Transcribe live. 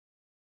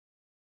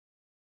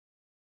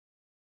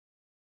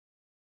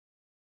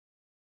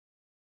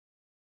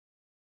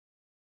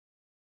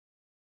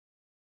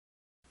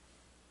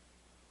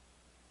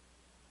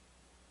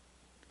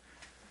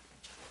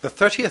The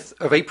 30th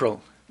of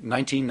April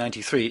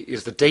 1993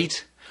 is the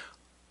date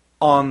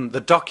on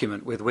the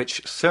document with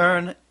which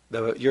CERN,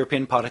 the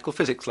European Particle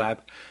Physics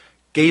Lab,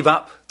 gave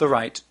up the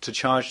right to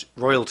charge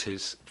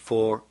royalties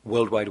for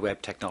World Wide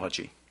Web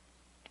technology.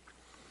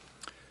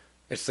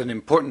 It's an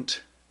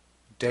important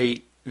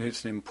date,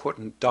 it's an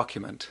important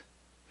document.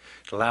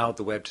 It allowed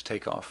the web to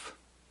take off.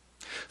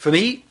 For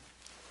me,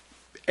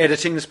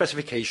 editing the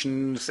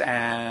specifications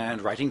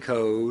and writing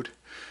code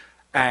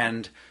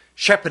and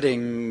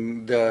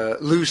shepherding the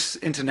loose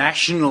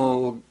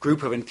international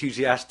group of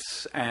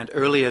enthusiasts and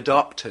early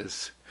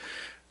adopters,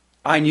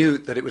 I knew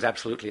that it was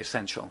absolutely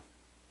essential.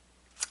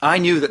 I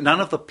knew that none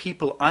of the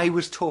people I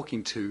was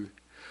talking to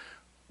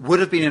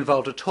would have been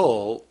involved at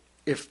all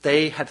if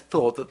they had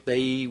thought that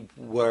they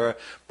were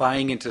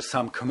buying into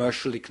some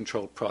commercially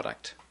controlled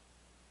product.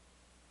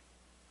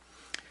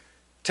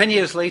 10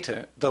 years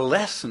later, the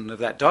lesson of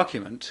that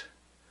document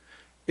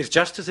is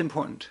just as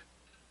important.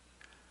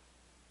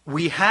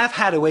 We have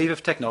had a wave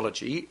of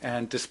technology,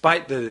 and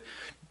despite the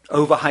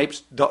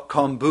overhyped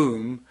dot-com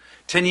boom,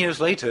 10 years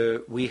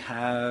later we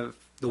have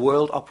the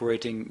world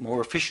operating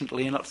more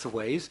efficiently in lots of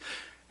ways,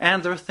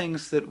 and there are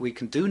things that we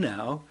can do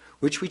now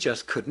which we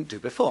just couldn't do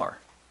before.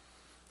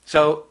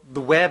 So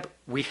the web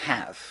we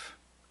have.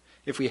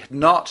 If we had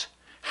not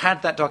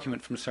had that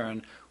document from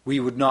CERN, we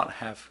would not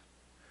have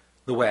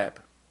the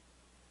web.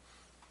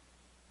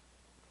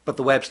 But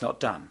the web's not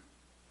done.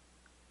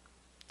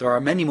 There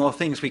are many more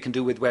things we can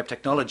do with web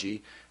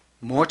technology,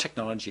 more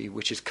technology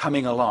which is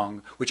coming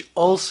along, which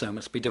also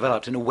must be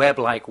developed in a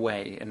web-like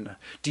way, in a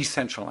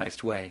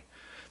decentralized way.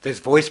 There's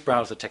voice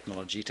browser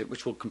technology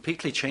which will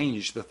completely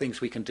change the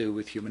things we can do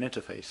with human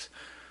interface.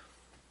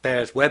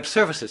 There's web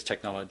services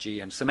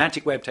technology and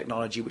semantic web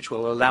technology which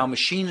will allow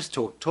machines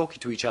to talk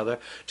to each other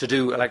to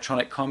do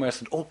electronic commerce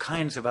and all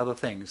kinds of other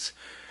things,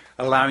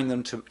 allowing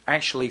them to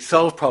actually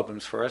solve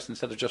problems for us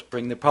instead of just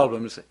bring the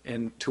problems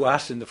to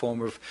us in the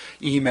form of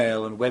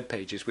email and web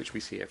pages, which we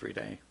see every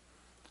day.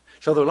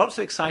 So there are lots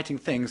of exciting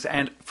things,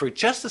 and for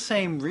just the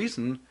same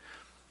reason,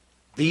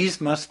 these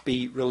must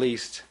be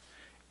released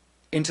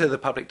into the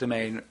public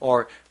domain,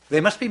 or they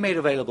must be made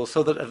available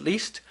so that at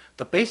least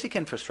the basic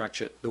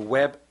infrastructure, the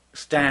web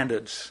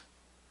standards,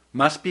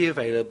 must be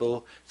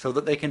available so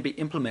that they can be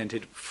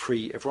implemented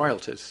free of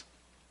royalties.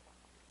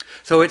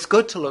 So it's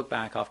good to look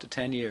back after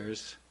 10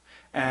 years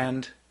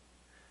and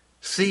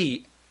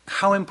see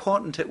how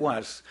important it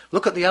was.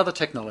 Look at the other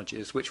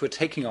technologies which were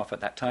taking off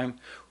at that time,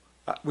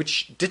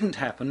 which didn't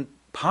happen,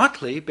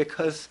 partly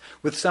because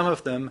with some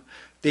of them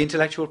the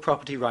intellectual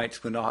property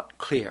rights were not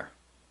clear.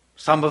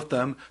 Some of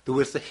them, there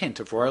was the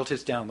hint of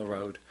royalties down the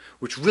road,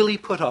 which really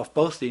put off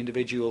both the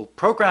individual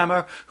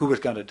programmer, who was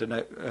going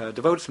to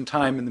devote some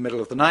time in the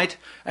middle of the night,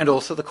 and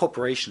also the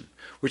corporation,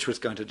 which was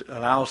going to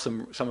allow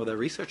some of their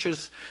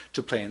researchers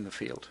to play in the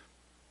field.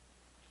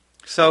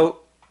 So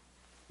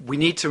we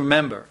need to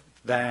remember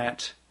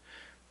that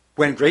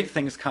when great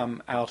things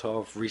come out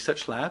of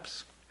research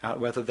labs,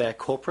 whether they're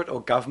corporate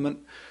or government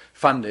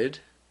funded,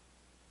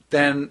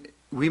 then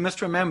we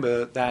must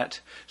remember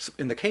that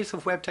in the case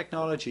of web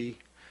technology,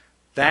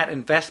 that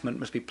investment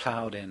must be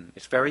plowed in.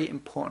 It's very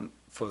important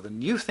for the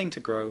new thing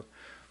to grow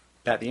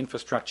that the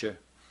infrastructure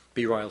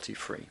be royalty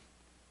free.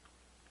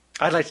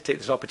 I'd like to take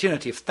this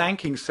opportunity of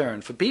thanking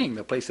CERN for being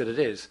the place that it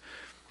is,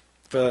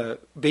 for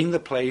being the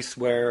place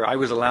where I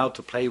was allowed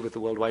to play with the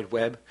World Wide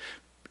Web,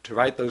 to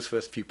write those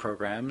first few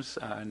programs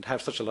and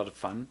have such a lot of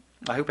fun.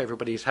 I hope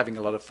everybody's having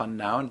a lot of fun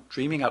now and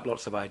dreaming up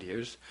lots of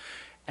ideas.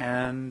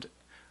 And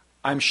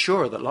I'm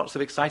sure that lots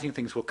of exciting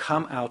things will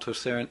come out of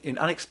CERN in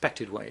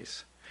unexpected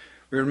ways.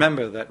 We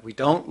remember that we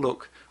don't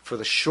look for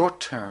the short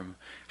term,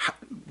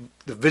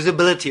 the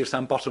visibility of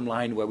some bottom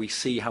line where we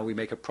see how we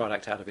make a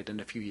product out of it in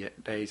a few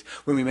days.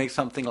 When we make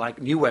something like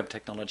new web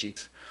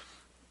technologies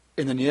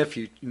in the near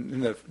future,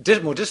 in the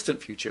more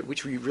distant future,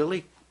 which we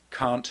really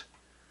can't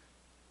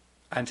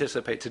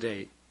anticipate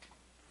today.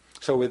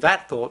 So with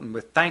that thought, and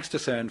with thanks to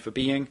CERN for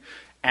being,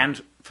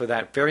 and for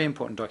that very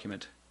important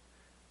document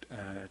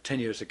 10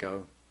 years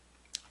ago,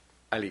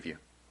 I leave you.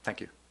 Thank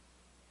you.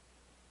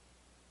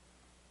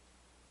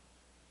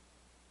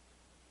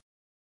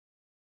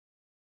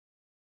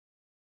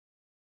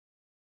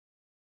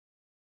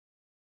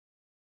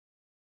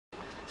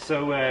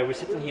 So we're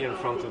sitting here in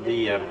front of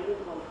the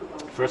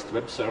first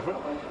web server,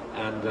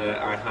 and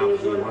I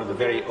have here one of the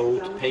very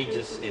old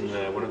pages in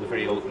one of the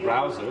very old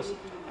browsers.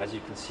 As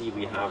you can see,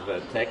 we have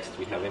text,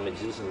 we have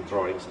images and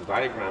drawings and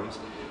diagrams.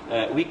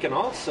 We can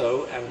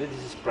also, and this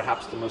is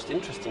perhaps the most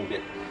interesting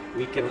bit,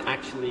 we can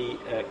actually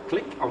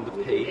click on the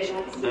page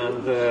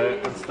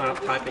and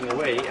start typing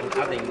away and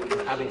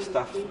adding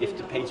stuff if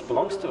the page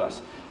belongs to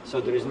us. So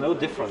there is no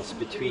difference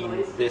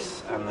between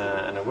this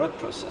and a word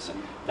processor.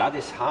 That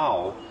is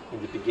how,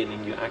 in the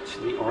beginning, you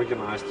actually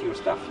organized your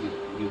stuff.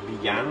 You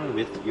began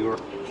with your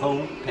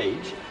home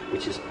page,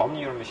 which is on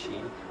your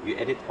machine. You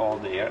edit all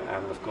there,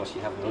 and of course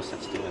you have no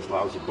such thing as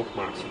lousy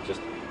bookmarks. You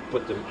just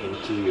put them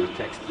into your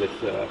text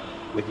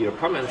with your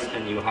comments,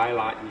 and you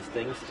highlight these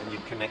things and you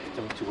connect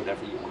them to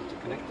whatever you want to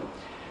connect them.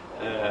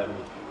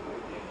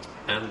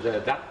 And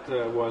that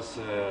was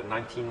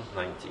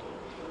 1990.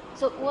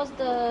 So was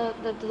the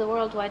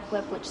World Wide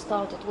Web which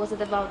started, was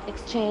it about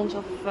exchange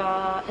of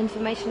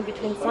information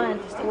between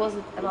scientists, or was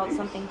it about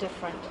something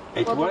different?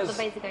 What was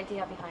the basic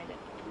idea behind it?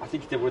 I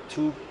think there were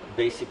two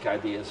basic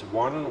ideas.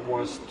 One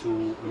was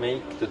to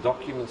make the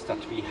documents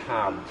that we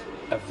had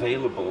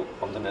available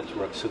on the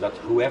network so that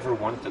whoever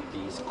wanted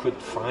these could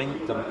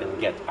find them and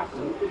get at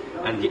them.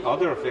 And the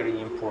other very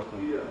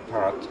important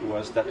part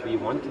was that we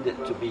wanted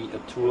it to be a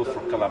tool for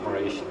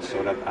collaboration,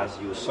 so that, as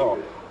you saw,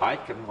 I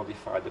can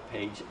modify the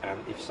page, and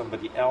if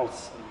somebody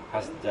else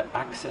has the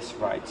access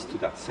rights to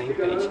that same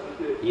page,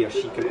 he or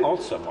she can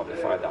also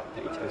modify that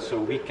page. And so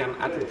we can,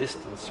 at a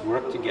distance,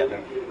 work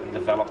together and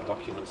develop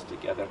documents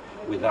together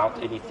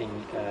without anything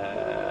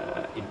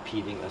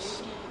impeding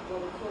us.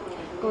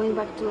 Going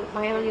back to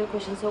my earlier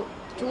question, so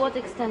to what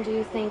extent do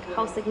you think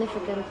how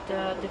significant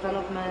the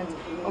development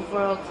of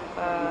World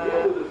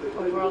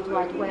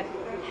Wide Web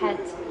had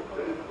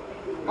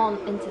on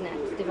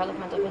internet,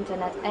 development of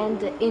internet, and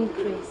the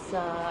increase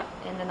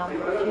in the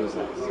number of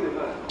users?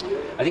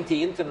 I think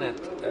the internet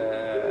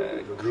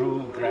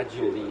grew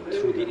gradually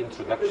through the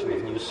introduction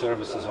of new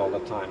services all the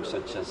time,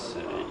 such as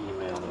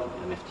email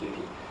and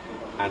FTP.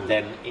 And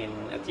then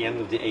at the end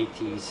of the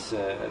 80s,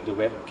 the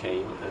web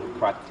came, and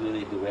quite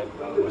clearly the web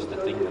was the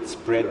thing that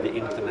spread the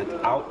internet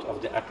out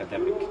of the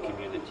academic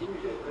community,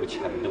 which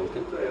had built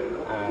it,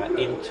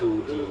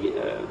 into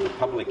the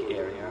public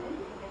area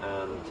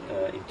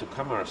and into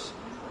commerce.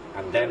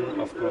 And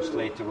then, of course,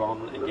 later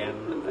on,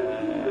 again,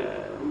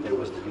 there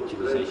was the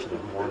utilization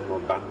of more and more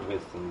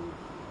bandwidth and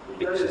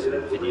pictures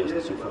and videos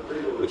and so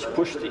forth, which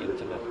pushed the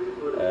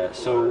internet.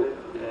 So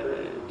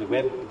the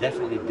web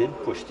definitely did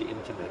push the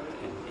internet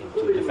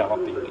into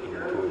developing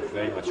into a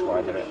very much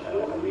wider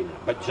arena.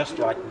 But just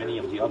like many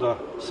of the other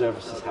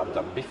services have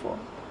done before.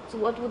 So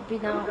what would be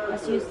now,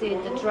 as you see,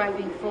 the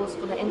driving force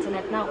for the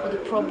internet now, or the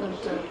problem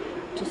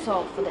to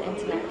solve for the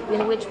internet?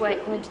 In which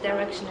way, in which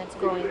direction it's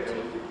going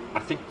to? I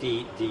think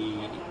the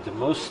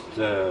most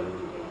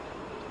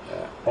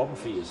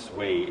obvious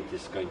way it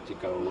is going to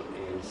go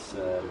is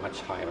much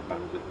higher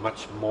bandwidth,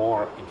 much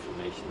more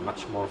information,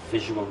 much more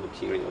visual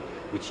material,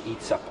 which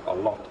eats up a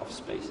lot of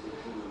space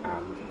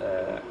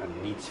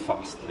and needs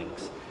fast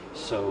links.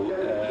 So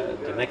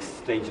the next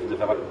stage of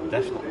development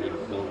definitely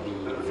will be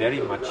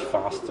very much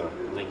faster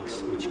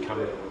links which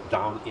come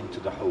down into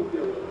the home,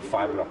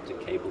 fiber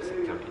optic cables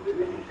that come into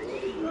the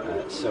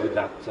home, so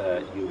that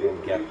you will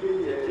get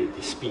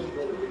the speed.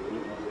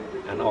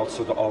 And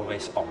also the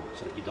always on,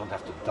 so that you don't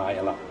have to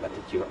dial up, but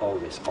that you're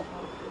always on.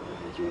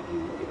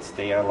 It's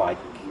there like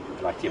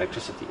the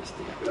electricity is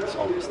there. It's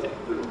always there.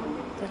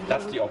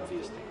 That's the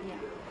obvious thing. Yeah.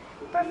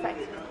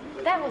 Perfect.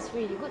 That was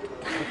really good.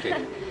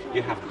 Okay.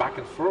 You have back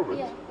and forward.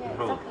 Yeah,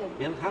 exactly.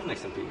 We don't have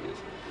next and previous.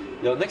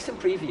 The next and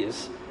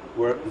previous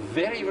were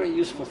very, very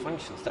useful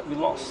functions that we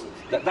lost.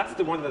 That's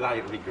the one that I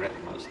regret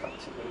most,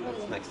 actually.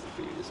 That's next and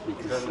previous.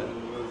 Because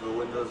move the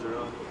windows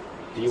around.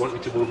 Do you want me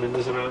to move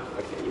windows around?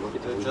 Okay, you want me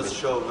to move just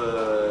show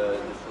the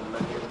different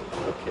menu.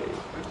 Okay,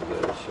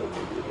 show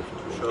maybe a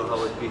different menu. Show how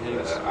it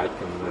behaves.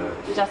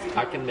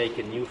 I can make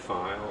a new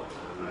file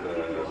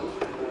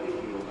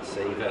and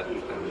save it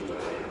and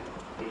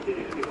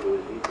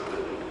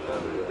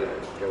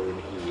go in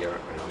here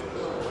and